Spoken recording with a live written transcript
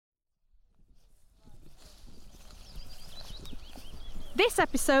This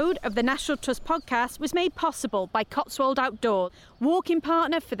episode of the National Trust podcast was made possible by Cotswold Outdoors, walking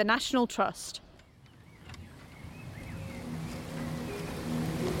partner for the National Trust.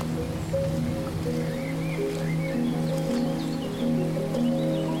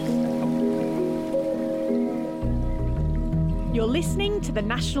 You're listening to the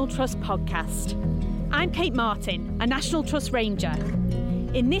National Trust podcast. I'm Kate Martin, a National Trust Ranger.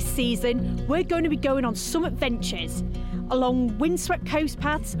 In this season, we're going to be going on some adventures along windswept coast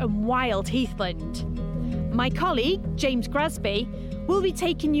paths and wild heathland. My colleague, James Grasby, will be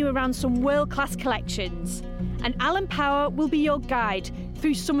taking you around some world-class collections, and Alan Power will be your guide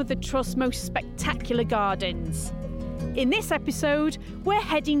through some of the Trust's most spectacular gardens. In this episode, we're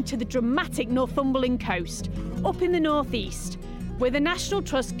heading to the dramatic Northumberland coast, up in the northeast, where the National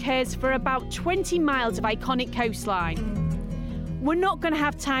Trust cares for about 20 miles of iconic coastline. We're not going to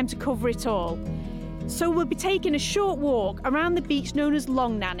have time to cover it all, so we'll be taking a short walk around the beach known as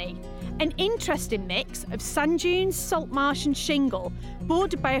Long Nanny, an interesting mix of sand dunes, salt marsh and shingle,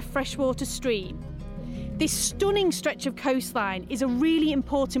 bordered by a freshwater stream. This stunning stretch of coastline is a really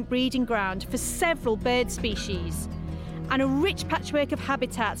important breeding ground for several bird species, and a rich patchwork of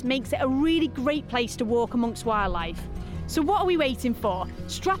habitats makes it a really great place to walk amongst wildlife. So what are we waiting for?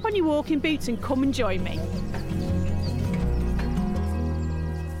 Strap on your walking boots and come and join me.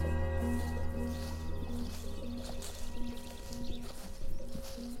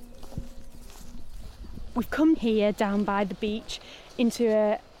 We've come here down by the beach into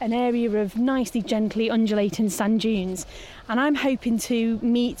an area of nicely gently undulating sand dunes, and I'm hoping to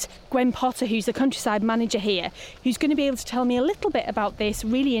meet Gwen Potter, who's the countryside manager here, who's going to be able to tell me a little bit about this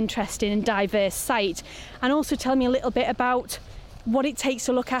really interesting and diverse site, and also tell me a little bit about what it takes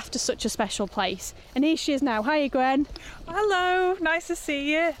to look after such a special place. And here she is now. Hiya, Gwen. Hello, nice to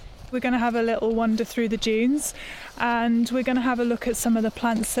see you. We're going to have a little wander through the dunes, and we're going to have a look at some of the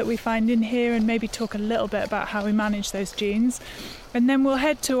plants that we find in here and maybe talk a little bit about how we manage those dunes. And then we'll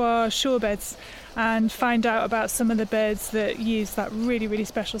head to our shorebeds and find out about some of the birds that use that really, really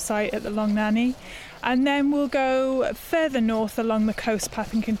special site at the Long Nanny. And then we'll go further north along the coast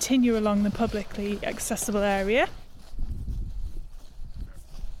path and continue along the publicly accessible area.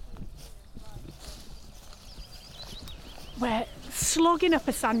 We're slogging up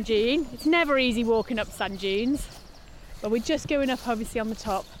a sand dune. It's never easy walking up sand dunes, but we're just going up obviously on the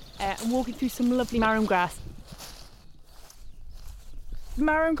top and walking through some lovely marram grass.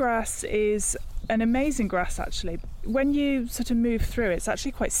 Marram grass is an amazing grass actually. When you sort of move through it, it's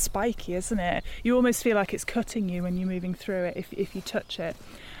actually quite spiky, isn't it? You almost feel like it's cutting you when you're moving through it if you touch it.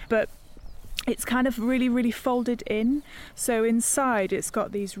 But it's kind of really, really folded in. So inside it's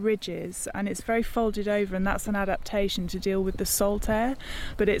got these ridges and it's very folded over, and that's an adaptation to deal with the salt air.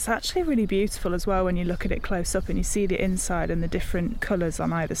 But it's actually really beautiful as well when you look at it close up and you see the inside and the different colours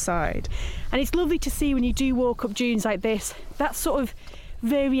on either side. And it's lovely to see when you do walk up dunes like this, that sort of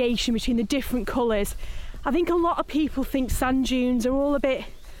variation between the different colours. I think a lot of people think sand dunes are all a bit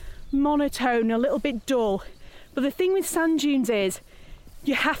monotone, a little bit dull. But the thing with sand dunes is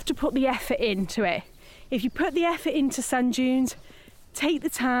you have to put the effort into it. If you put the effort into sand dunes, take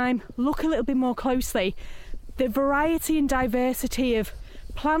the time, look a little bit more closely, the variety and diversity of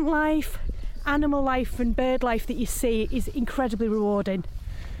plant life, animal life and bird life that you see is incredibly rewarding.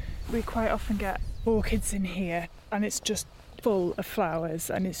 We quite often get orchids in here and it's just full of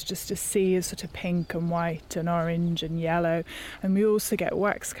flowers, and it's just a sea of sort of pink and white and orange and yellow. And we also get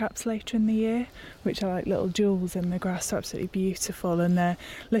wax caps later in the year, which are like little jewels in the grass. They're absolutely beautiful, and they're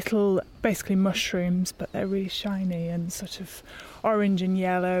little basically mushrooms, but they're really shiny and sort of orange and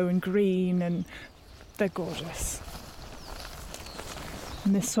yellow and green, and they're gorgeous.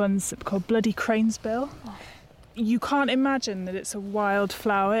 And this one's called bloody cranesbill. You can't imagine that it's a wild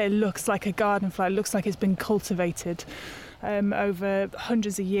flower. It looks like a garden flower. It looks like it's been cultivated over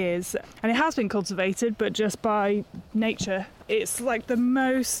hundreds of years, and it has been cultivated, but just by nature. It's like the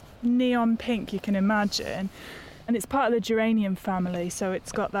most neon pink you can imagine, and it's part of the geranium family, so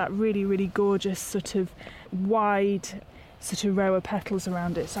it's got that really, really gorgeous sort of wide sort of row of petals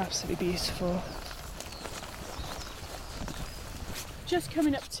around it. It's absolutely beautiful. Just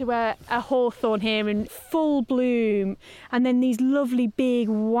coming up to a hawthorn here in full bloom, and then these lovely big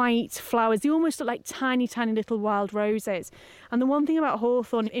white flowers. They almost look like tiny, tiny little wild roses. And the one thing about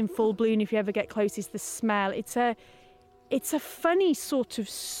hawthorn in full bloom, if you ever get close, is the smell. It's a funny sort of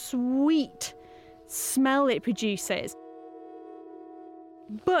sweet smell it produces.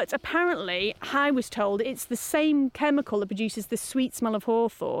 But apparently, I was told, it's the same chemical that produces the sweet smell of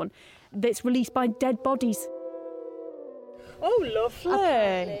hawthorn that's released by dead bodies. Oh, lovely.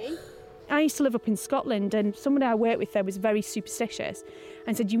 Apparently. I used to live up in Scotland, and somebody I worked with there was very superstitious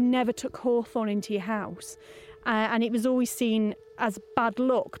and said you never took hawthorn into your house. And it was always seen as bad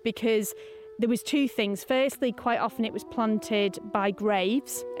luck because there was two things. Firstly, quite often it was planted by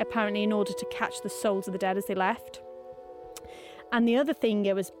graves, apparently in order to catch the souls of the dead as they left. And the other thing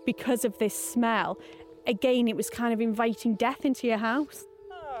it was because of this smell, again, it was kind of inviting death into your house.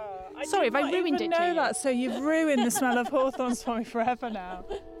 Sorry, if I ruined it to you. That, so you've ruined the smell of hawthorns for me forever now.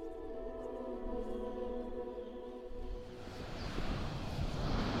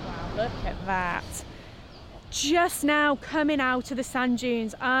 Wow, look at that. Just now coming out of the sand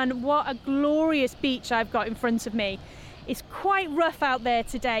dunes, and what a glorious beach I've got in front of me. It's quite rough out there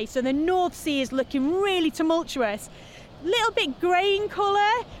today, so the North Sea is looking really tumultuous. Little bit grey in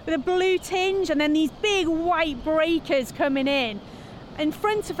colour with a blue tinge, and then these big white breakers coming in. In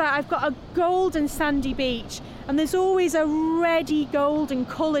front of that I've got a golden sandy beach, and there's always a reddy golden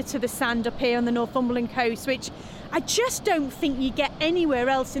colour to the sand up here on the Northumberland coast, which I just don't think you get anywhere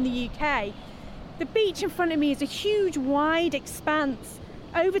else in the UK. The beach in front of me is a huge wide expanse.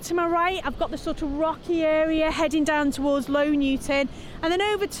 Over to my right I've got the sort of rocky area heading down towards Low Newton, and then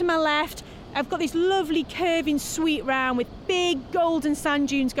over to my left I've got this lovely curving sweep round with big golden sand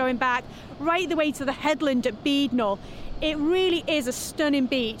dunes going back right the way to the headland at Beadnell. It really is a stunning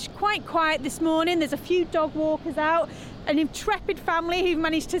beach. Quite quiet this morning. There's a few dog walkers out, an intrepid family who've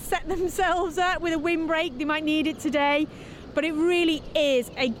managed to set themselves up with a windbreak. They might need it today, but it really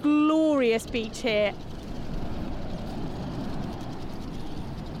is a glorious beach here.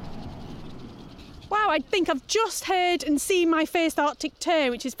 Wow, I think I've just heard and seen my first Arctic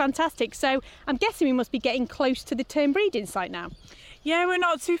tern, which is fantastic. So I'm guessing we must be getting close to the tern breeding site now. Yeah, we're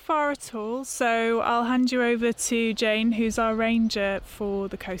not too far at all, so I'll hand you over to Jane, who's our ranger for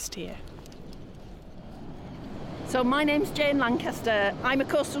the coast here. So my name's Jane Lancaster. I'm a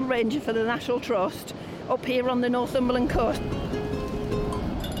coastal ranger for the National Trust up here on the Northumberland coast.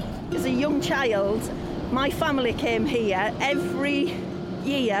 As a young child, my family came here every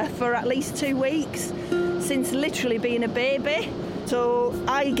year for at least 2 weeks since literally being a baby. So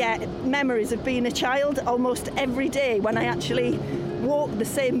I get memories of being a child almost every day when I actually walked the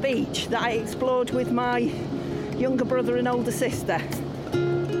same beach that I explored with my younger brother and older sister.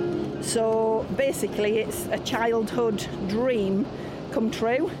 So basically it's a childhood dream come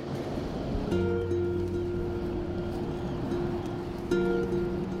true.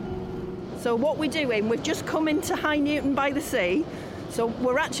 So what we're doing, we've just come into High Newton by the sea. So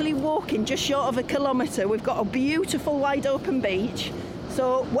we're actually walking just short of a kilometre. We've got a beautiful wide open beach.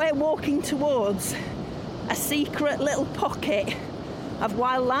 So we're walking towards a secret little pocket of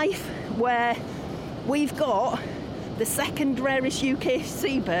wildlife where we've got the second rarest UK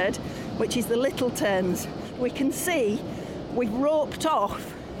seabird, which is the little terns. We can see we've roped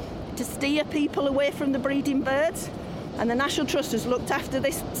off to steer people away from the breeding birds. And the National Trust has looked after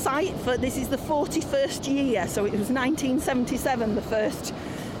this site for, this is the 41st year, so it was 1977 the first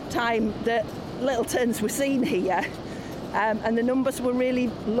time that little terns were seen here, and the numbers were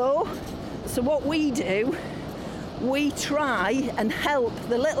really low. So what we do, we try and help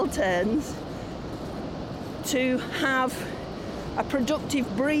the little terns to have a productive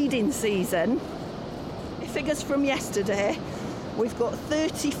breeding season. Figures from yesterday, we've got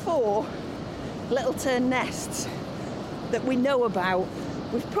 34 little tern nests that we know about.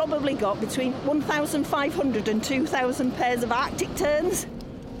 We've probably got between 1,500 and 2,000 pairs of Arctic terns.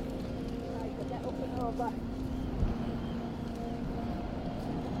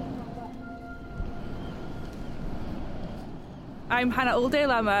 I'm Hannah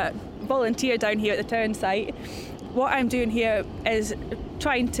Oldale. I'm a volunteer down here at the tern site. What I'm doing here is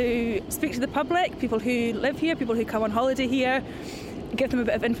trying to speak to the public, people who live here, people who come on holiday here, give them a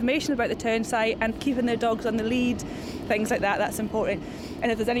bit of information about the tern site and keeping their dogs on the lead, things like that, that's important. And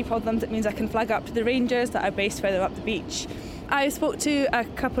if there's any problems, it means I can flag up to the rangers that are based further up the beach. I spoke to a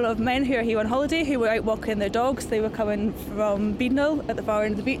couple of men who are here on holiday who were out walking their dogs. They were coming from Beadnell at the far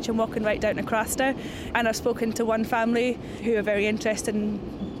end of the beach and walking right down to Crasta. And I've spoken to one family who are very interested in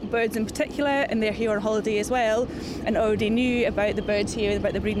birds in particular, and they're here on holiday as well and already knew about the birds here,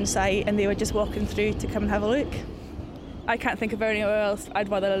 about the breeding site, and they were just walking through to come and have a look. I can't think of anywhere else I'd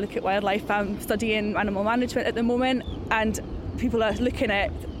rather look at wildlife. I'm studying animal management at the moment, and people are looking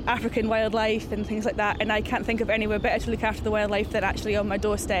at African wildlife and things like that, and I can't think of anywhere better to look after the wildlife than actually on my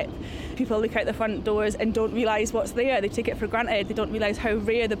doorstep. People look out the front doors and don't realise what's there. They take it for granted. They don't realise how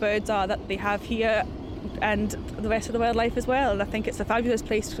rare the birds are that they have here and the rest of the wildlife as well. And I think it's a fabulous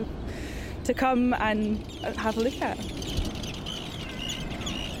place to come and have a look at.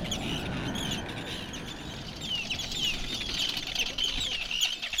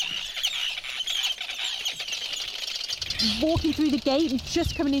 walking through the gate and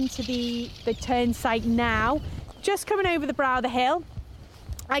just coming into the tern site now. Just coming over the brow of the hill.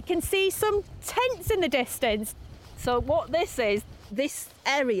 I can see some tents in the distance. So what this is, this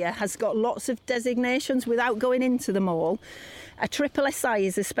area has got lots of designations without going into them all. A triple SI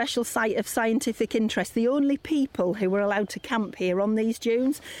is a special site of scientific interest. The only people who are allowed to camp here on these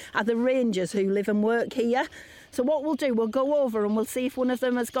dunes are the rangers who live and work here. So what we'll do, we'll go over and we'll see if one of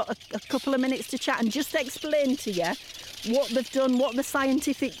them has got a couple of minutes to chat and just explain to you what they've done, what the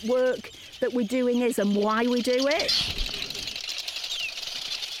scientific work that we're doing is and why we do it.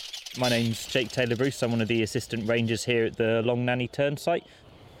 My name's Jake Taylor-Bruce. I'm one of the assistant rangers here at the Long Nanny tern site.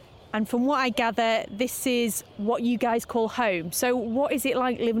 And from what I gather, this is what you guys call home. So what is it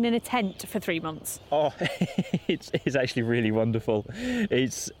like living in a tent for 3 months? Oh, it's actually really wonderful.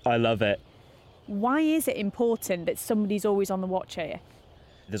 I love it. Why is it important that somebody's always on the watch here?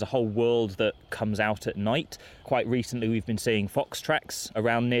 There's a whole world that comes out at night. Quite recently we've been seeing fox tracks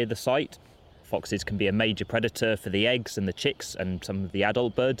around near the site. Foxes can be a major predator for the eggs and the chicks and some of the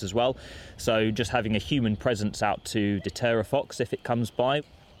adult birds as well. So just having a human presence out to deter a fox if it comes by.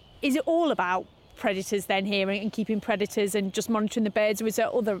 Is it all about predators then here and keeping predators and just monitoring the birds, or is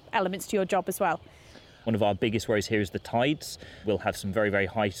there other elements to your job as well? One of our biggest worries here is the tides. We'll have some very, very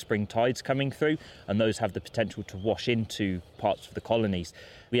high spring tides coming through, and those have the potential to wash into parts of the colonies.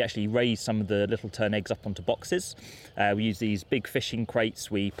 We actually raise some of the little tern eggs up onto boxes. We use these big fishing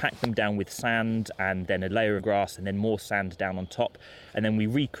crates. We pack them down with sand and then a layer of grass and then more sand down on top. And then we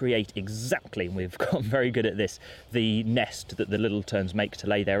recreate exactly, and we've gotten very good at this, the nest that the little terns make to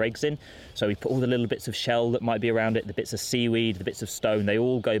lay their eggs in. So we put all the little bits of shell that might be around it, the bits of seaweed, the bits of stone, they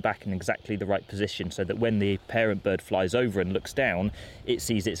all go back in exactly the right position so that when the parent bird flies over and looks down, it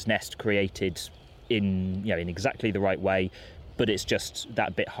sees its nest created in exactly the right way, but it's just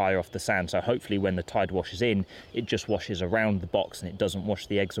that bit higher off the sand. So hopefully when the tide washes in, it just washes around the box and it doesn't wash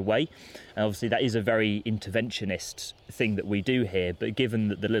the eggs away. And obviously that is a very interventionist thing that we do here, but given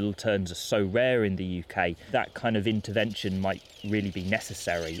that the little terns are so rare in the UK, that kind of intervention might really be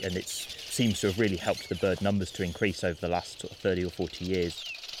necessary, and it seems to have really helped the bird numbers to increase over the last sort of 30 or 40 years.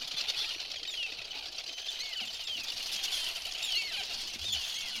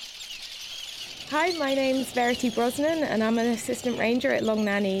 Hi, my name's Verity Brosnan and I'm an assistant ranger at Long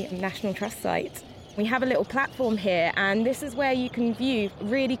Nanny National Trust site. We have a little platform here and this is where you can view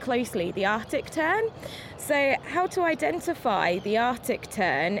really closely the Arctic tern. So how to identify the Arctic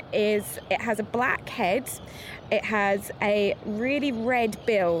tern is it has a black head, it has a really red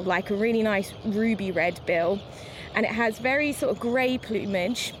bill, like a really nice ruby red bill, and it has very sort of grey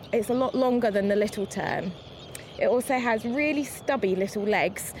plumage. It's a lot longer than the little tern. It also has really stubby little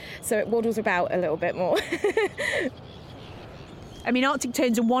legs, so it waddles about a little bit more. I mean, Arctic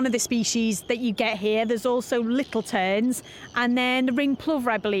terns are one of the species that you get here. There's also little terns and then the ringed plover,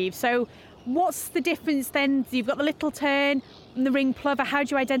 I believe. So what's the difference then? You've got the little tern and the ringed plover. How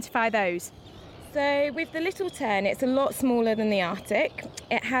do you identify those? So with the little tern, it's a lot smaller than the Arctic.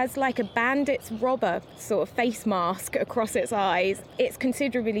 It has like a bandit's robber sort of face mask across its eyes. It's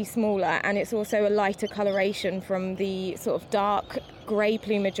considerably smaller and it's also a lighter coloration from the sort of dark grey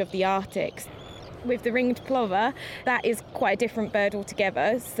plumage of the Arctic. With the ringed plover, that is quite a different bird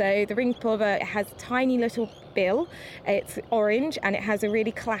altogether. So the ringed plover has a tiny little bill, it's orange and it has a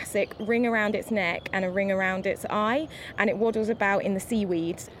really classic ring around its neck and a ring around its eye, and it waddles about in the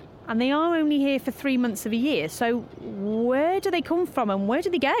seaweed. And they are only here for 3 months of a year, so where do they come from and where do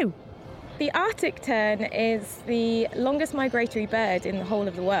they go? The Arctic tern is the longest migratory bird in the whole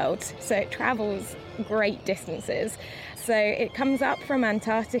of the world, so it travels great distances. So it comes up from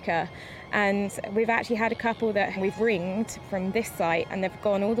Antarctica, and we've actually had a couple that we've ringed from this site and they've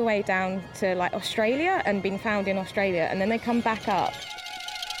gone all the way down to like Australia and been found in Australia, and then they come back up.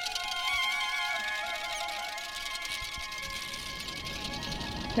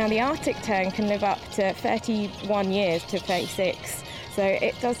 Now the Arctic tern can live up to 31 years to 36, so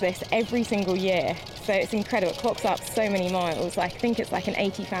it does this every single year. So it's incredible, it clocks up so many miles. I think it's like an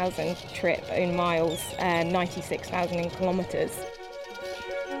 80,000 trip in miles and 96,000 in kilometres.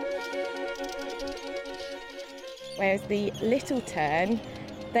 Whereas the little tern,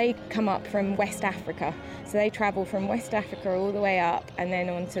 they come up from West Africa. So they travel from West Africa all the way up and then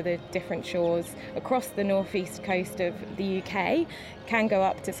onto the different shores across the northeast coast of the UK, can go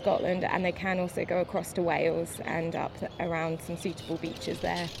up to Scotland, and they can also go across to Wales and up around some suitable beaches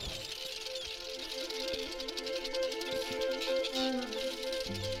there.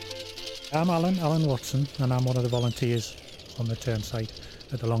 I'm Alan Watson, and I'm one of the volunteers on the tern site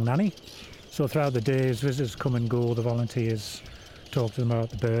at the Long Nanny. So throughout the day, as visitors come and go, the volunteers talk to them about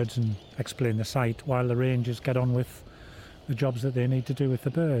the birds and explain the site, while the rangers get on with the jobs that they need to do with the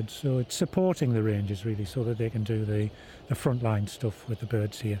birds. So it's supporting the rangers really, so that they can do the frontline stuff with the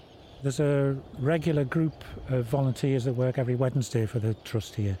birds here. There's a regular group of volunteers that work every Wednesday for the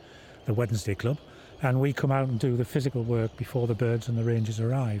trust here, the Wednesday Club, and we come out and do the physical work before the birds and the rangers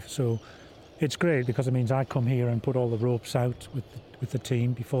arrive. So it's great because it means I come here and put all the ropes out with the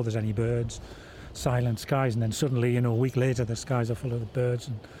team before there's any birds, silent skies, and then suddenly, a week later the skies are full of the birds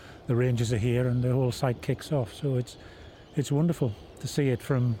and the rangers are here and the whole site kicks off. So it's wonderful to see it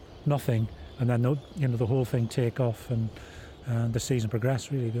from nothing and then the whole thing take off and the season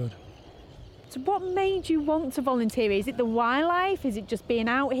progress really good. So what made you want to volunteer? Is it the wildlife? Is it just being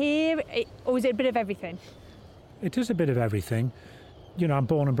out here? Or is it a bit of everything? It is a bit of everything. I'm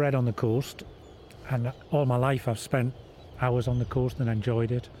born and bred on the coast, and all my life I've spent hours on the coast and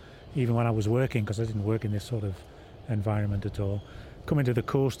enjoyed it, even when I was working, because I didn't work in this sort of environment at all. Coming to the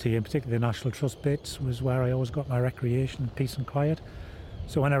coast here, particularly the National Trust bits, was where I always got my recreation, peace and quiet.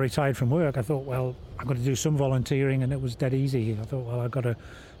 So when I retired from work, I thought, well, I'm going to do some volunteering, and it was dead easy. I thought, well, I've got to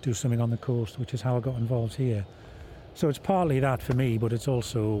do something on the coast, which is how I got involved here. So it's partly that for me, but it's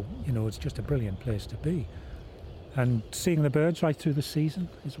also, it's just a brilliant place to be. And seeing the birds right through the season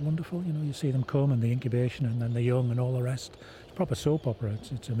is wonderful. You see them come and the incubation and then the young and all the rest. It's proper soap opera.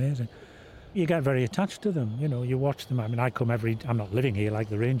 It's amazing. You get very attached to them. You watch them. I mean, I'm not living here like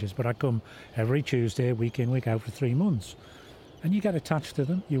the rangers, but I come every Tuesday, week in, week out for 3 months. And you get attached to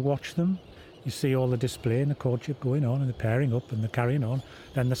them. You watch them. You see all the display and the courtship going on and the pairing up and the carrying on.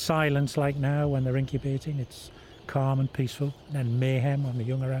 Then the silence, like now when they're incubating, it's calm and peaceful. And then mayhem when the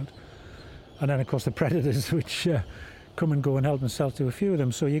young are out. And then, of course, the predators, which come and go and help themselves to a few of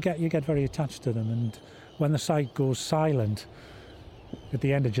them. So you get very attached to them. And when the site goes silent at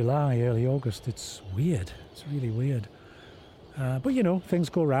the end of July, early August, it's weird. It's really weird. But, things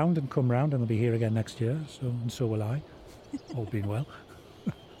go round and come round, and they'll be here again next year. So will I, all being well.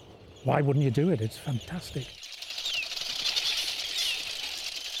 Why wouldn't you do it? It's fantastic.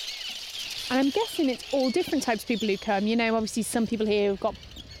 And I'm guessing it's all different types of people who come. Obviously some people here have got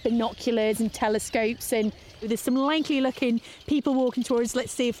binoculars and telescopes, and there's some likely looking people walking towards.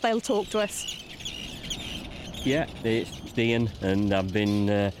 Let's see if they'll talk to us. Yeah, it's Ian, and I've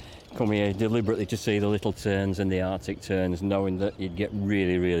been coming here deliberately to see the little terns and the Arctic terns, knowing that you'd get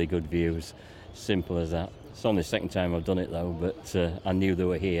really, really good views. Simple as that. It's only the second time I've done it though, but I knew they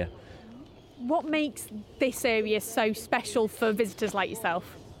were here. What makes this area so special for visitors like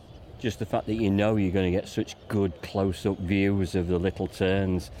yourself? Just the fact that you're going to get such good close-up views of the little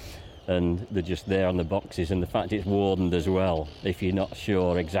terns, and they're just there on the boxes, and the fact it's wardened as well. If you're not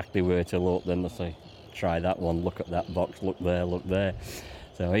sure exactly where to look, then they'll say, try that one, look at that box, look there, look there.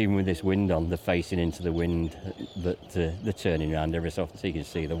 So even with this wind on, they're facing into the wind, but they're turning around every so often so you can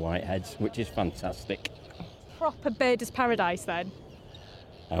see the whiteheads, which is fantastic. Proper birder's paradise then?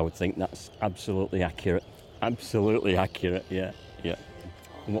 I would think that's absolutely accurate. Absolutely accurate, yeah.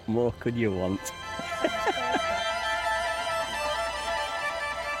 What more could you want?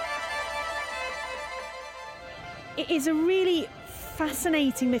 It is a really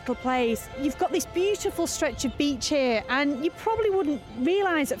fascinating little place. You've got this beautiful stretch of beach here, and you probably wouldn't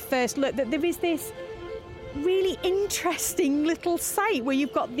realise at first look that there is this really interesting little site where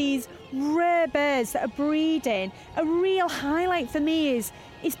you've got these rare birds that are breeding. A real highlight for me is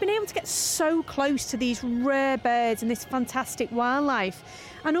it's been able to get so close to these rare birds and this fantastic wildlife,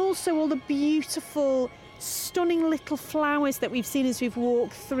 and also all the beautiful, stunning little flowers that we've seen as we've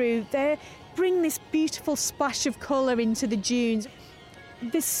walked through. They bring this beautiful splash of colour into the dunes.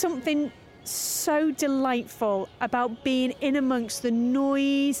 There's something so delightful about being in amongst the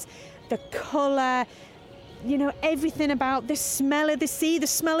noise, the colour, everything about the smell of the sea, the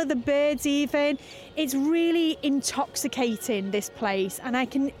smell of the birds even. It's really intoxicating, this place, and I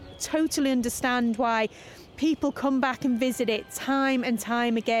can totally understand why people come back and visit it time and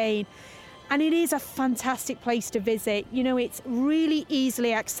time again. And it is a fantastic place to visit. It's really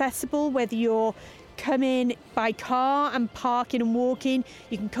easily accessible, whether you're coming by car and parking and walking.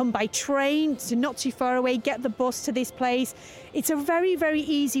 You can come by train, so not too far away, get the bus to this place. It's a very, very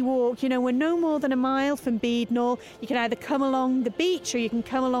easy walk. We're no more than a mile from Beadnall. You can either come along the beach or you can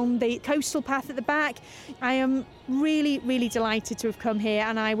come along the coastal path at the back. I am really, really delighted to have come here,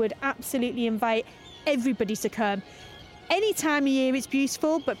 and I would absolutely invite everybody to come. Any time of year it's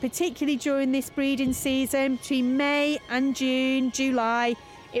beautiful, but particularly during this breeding season, between May and June, July,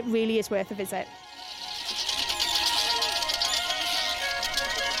 it really is worth a visit.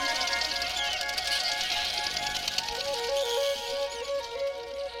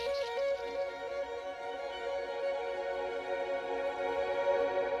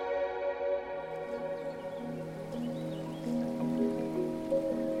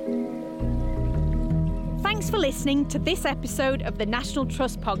 Thanks for listening to this episode of the National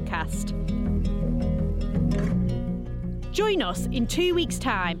Trust podcast. Join us in 2 weeks'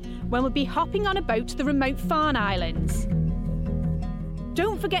 time when we'll be hopping on a boat to the remote Farne Islands.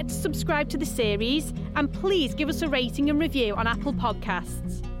 Don't forget to subscribe to the series and please give us a rating and review on Apple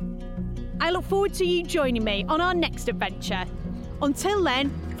Podcasts. I look forward to you joining me on our next adventure. Until then,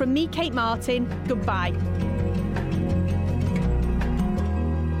 from me, Kate Martin, goodbye.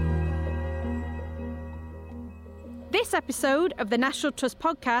 This episode of the National Trust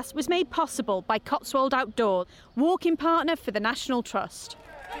podcast was made possible by Cotswold Outdoors, walking partner for the National Trust.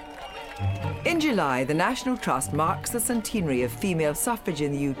 In July, the National Trust marks the centenary of female suffrage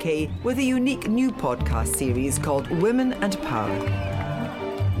in the UK with a unique new podcast series called Women and Power.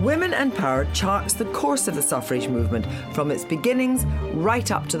 Women and Power charts the course of the suffrage movement from its beginnings right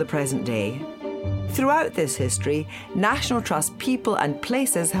up to the present day. Throughout this history, National Trust people and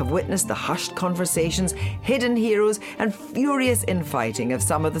places have witnessed the hushed conversations, hidden heroes and furious infighting of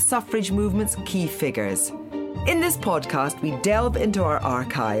some of the suffrage movement's key figures. In this podcast, we delve into our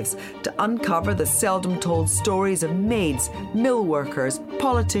archives to uncover the seldom told stories of maids, mill workers,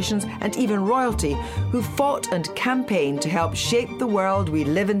 politicians and even royalty who fought and campaigned to help shape the world we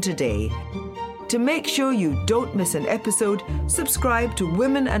live in today. To make sure you don't miss an episode, subscribe to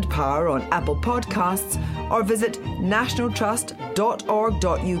Women and Power on Apple Podcasts or visit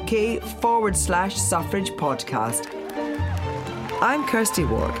nationaltrust.org.uk/suffrage podcast. I'm Kirsty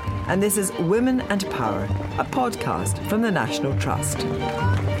Wark, and this is Women and Power, a podcast from the National Trust.